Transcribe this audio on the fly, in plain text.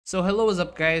So hello, what's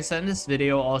up guys, in this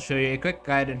video I'll show you a quick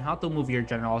guide on how to move your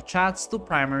general chats to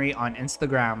primary on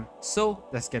Instagram. So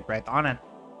let's get right on it.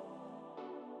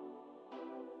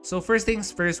 So first things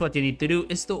first, what you need to do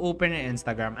is to open an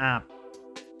Instagram app.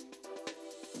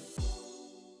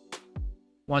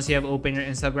 Once you have opened your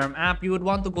Instagram app, you would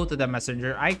want to go to the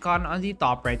messenger icon on the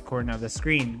top right corner of the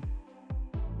screen.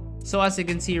 So as you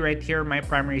can see right here, my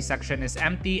primary section is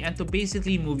empty, and to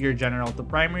basically move your general to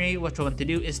primary, what you want to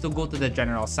do is to go to the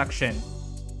general section.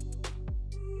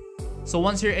 So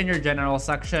once you're in your general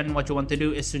section, what you want to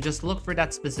do is to just look for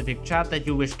that specific chat that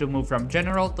you wish to move from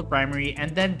general to primary,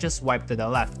 and then just swipe to the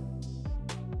left.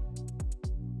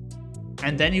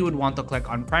 And then you would want to click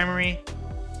on primary.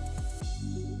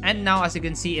 And now as you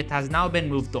can see, it has now been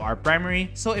moved to our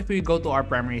primary. So if we go to our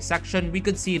primary section, we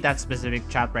could see that specific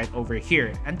chat right over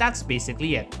here. And that's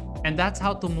basically it. And that's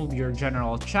how to move your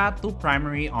general chat to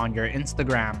primary on your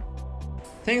Instagram.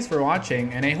 Thanks for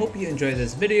watching, and I hope you enjoyed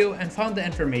this video and found the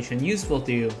information useful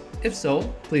to you. If so,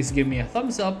 please give me a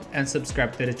thumbs up and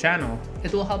subscribe to the channel.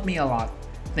 It will help me a lot.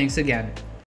 Thanks again.